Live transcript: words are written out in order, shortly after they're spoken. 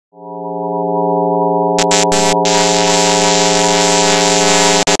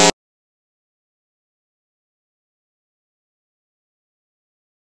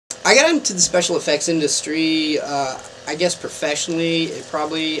got into the special effects industry, I guess professionally,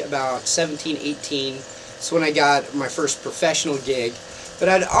 probably about 17, 18. That's when I got my first professional gig. But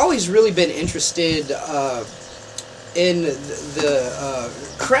I'd always really been interested in the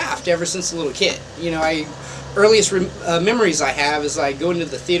craft ever since a little kid. You know, earliest memories I have is like going to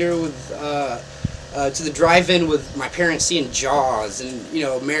the theater with, to the drive-in with my parents seeing Jaws and, you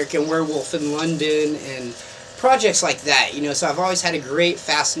know, American Werewolf in London and projects like that, you know. So I've always had a great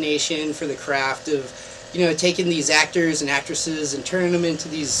fascination for the craft of, you know, taking these actors and actresses and turning them into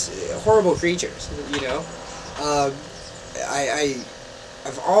these horrible creatures, you know.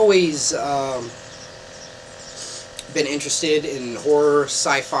 I've always been interested in horror,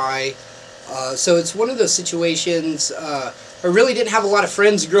 sci-fi, so it's one of those situations. I really didn't have a lot of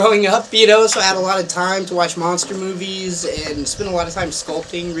friends growing up, you know, so I had a lot of time to watch monster movies and spend a lot of time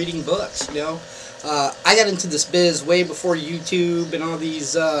sculpting, reading books, you know. I got into this biz way before YouTube and all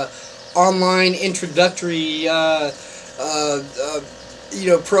these online introductory, you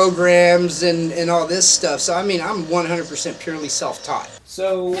know, programs and all this stuff. So, I mean, I'm 100% purely self-taught.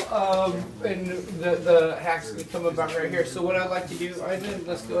 So, and the hack's going to come about right here. So what I'd like to do,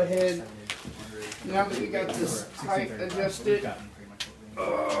 let's go ahead, now that we got this height adjusted. You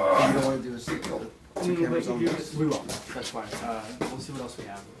don't want to do a sequel? Two cameras on this? We will. That's fine. We'll see what else we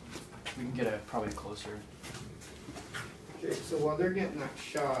have. We can get a probably closer. Okay, so while they're getting that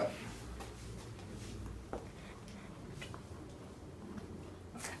shot.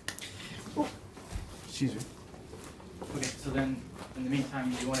 Oh. Excuse me. Okay, so then in the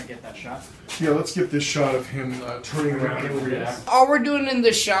meantime, you want to get that shot? Yeah, let's get this shot of him turning around. All we're doing in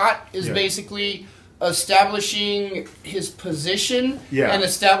this shot is basically establishing his position and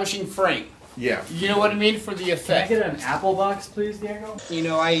establishing frame. Yeah. You know what I mean? For the effect. Can I get an apple box, please, Diego? You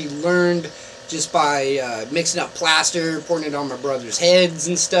know, I learned just by mixing up plaster, pouring it on my brother's heads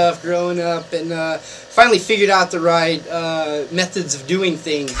and stuff growing up, and finally figured out the right methods of doing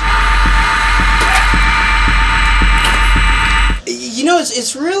things. You know,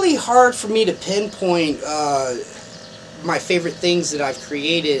 it's really hard for me to pinpoint my favorite things that I've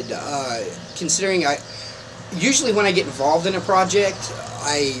created, considering usually when I get involved in a project,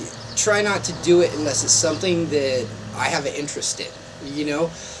 I try not to do it unless it's something that I have an interest in, you know?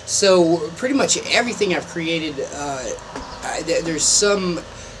 So pretty much everything I've created, there's some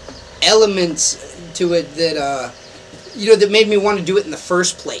elements to it that, you know, that made me want to do it in the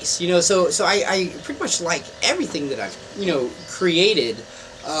first place, you know? So I pretty much like everything that I've, you know, created.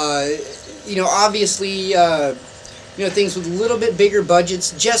 You know, obviously, you know, things with a little bit bigger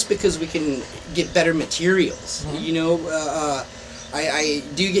budgets just because we can get better materials, you know? I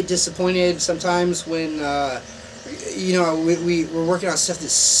do get disappointed sometimes when, you know, we're working on stuff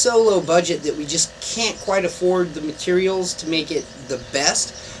that's so low budget that we just can't quite afford the materials to make it the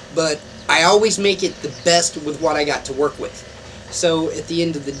best, but I always make it the best with what I got to work with. So at the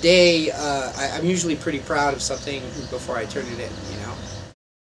end of the day, I'm usually pretty proud of something before I turn it in, you know?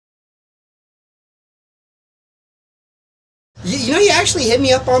 You know, he actually hit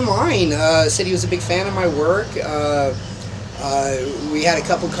me up online, said he was a big fan of my work. We had a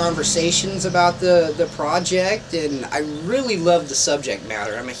couple conversations about the project, and I really love the subject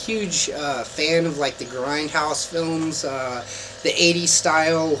matter. I'm a huge fan of like the grindhouse films, the 80s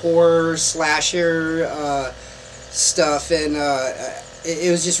style horror slasher stuff, and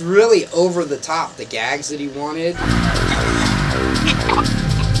it was just really over the top, the gags that he wanted.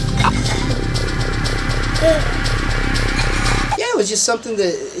 It was just something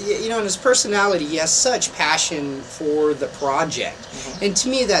that, you know, in his personality, he has such passion for the project, and to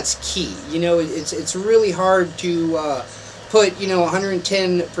me that's key. You know, it's really hard to put, you know,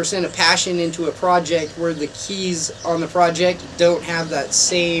 110% of passion into a project where the keys on the project don't have that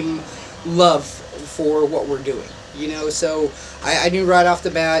same love for what we're doing. You know, so I knew right off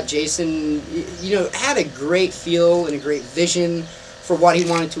the bat, Jason, you know, had a great feel and a great vision for what he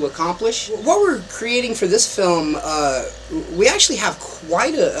wanted to accomplish. What we're creating for this film, we actually have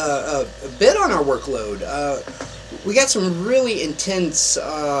quite a bit on our workload. We got some really intense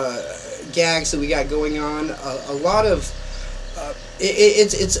gags that we got going on. A lot of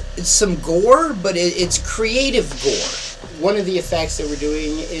it's some gore, but it's creative gore. One of the effects that we're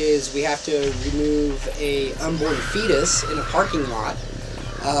doing is we have to remove a unborn fetus in a parking lot.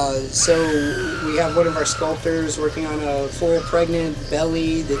 So we have one of our sculptors working on a full pregnant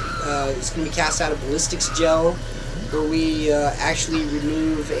belly that is going to be cast out of ballistics gel, where we actually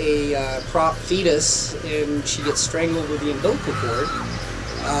remove a prop fetus and she gets strangled with the umbilical cord.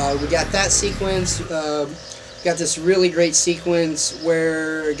 We got that sequence. Got this really great sequence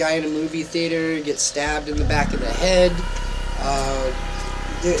where a guy in a movie theater gets stabbed in the back of the head.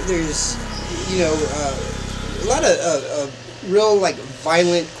 there's, you know, a lot of real like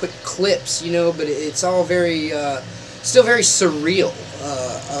violent, quick clips, you know, but it's all very, still very surreal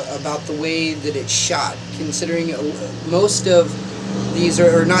about the way that it's shot, considering most of these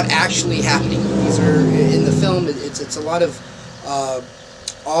are not actually happening. These are in the film. It's a lot of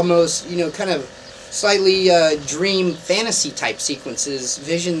almost, you know, kind of slightly dream fantasy type sequences,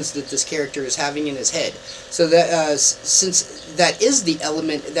 visions that this character is having in his head. So that since that is the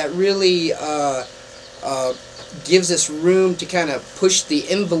element that really gives us room to kind of push the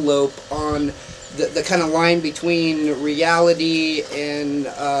envelope on the kind of line between reality and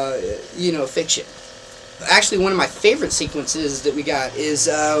you know, fiction. Actually, one of my favorite sequences that we got is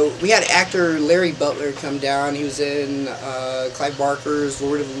we had actor Larry Butler come down. He was in Clive Barker's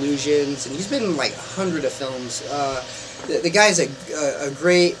Lord of Illusions, and he's been in like 100 of films. The guy's a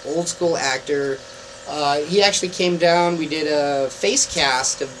great old school actor. He actually came down. We did a face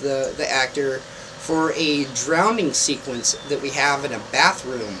cast of the actor for a drowning sequence that we have in a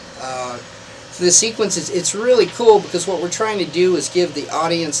bathroom. So the sequence it's really cool because what we're trying to do is give the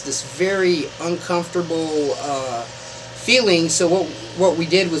audience this very uncomfortable feeling. So what we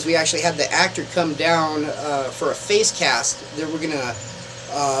did was we actually had the actor come down for a face cast. That we're gonna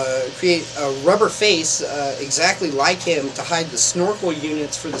create a rubber face exactly like him to hide the snorkel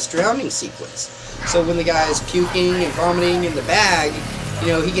units for this drowning sequence. So when the guy is puking and vomiting in the bag, you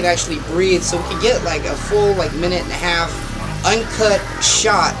know, he can actually breathe. So we can get like a full like minute and a half uncut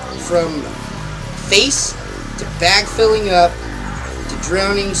shot from face to bag filling up to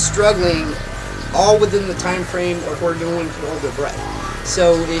drowning, struggling, all within the time frame of where no one can hold their breath.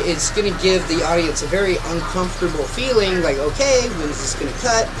 So it's going to give the audience a very uncomfortable feeling, like, okay, when is this going to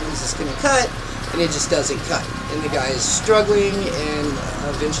cut? When is this going to cut? And it just doesn't cut. And the guy is struggling, and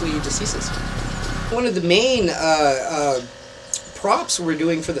eventually he deceases. One of the main props we're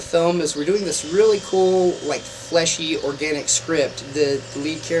doing for the film is we're doing this really cool, like, fleshy, organic script. The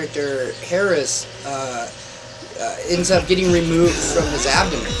lead character, Harris, ends up getting removed from his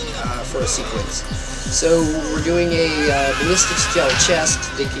abdomen for a sequence. So we're doing a ballistics gel chest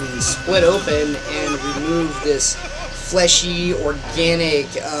that can split open and remove this fleshy, organic,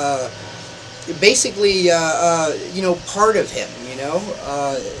 basically, you know, part of him, you know?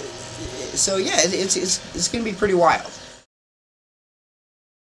 So yeah, it's going to be pretty wild.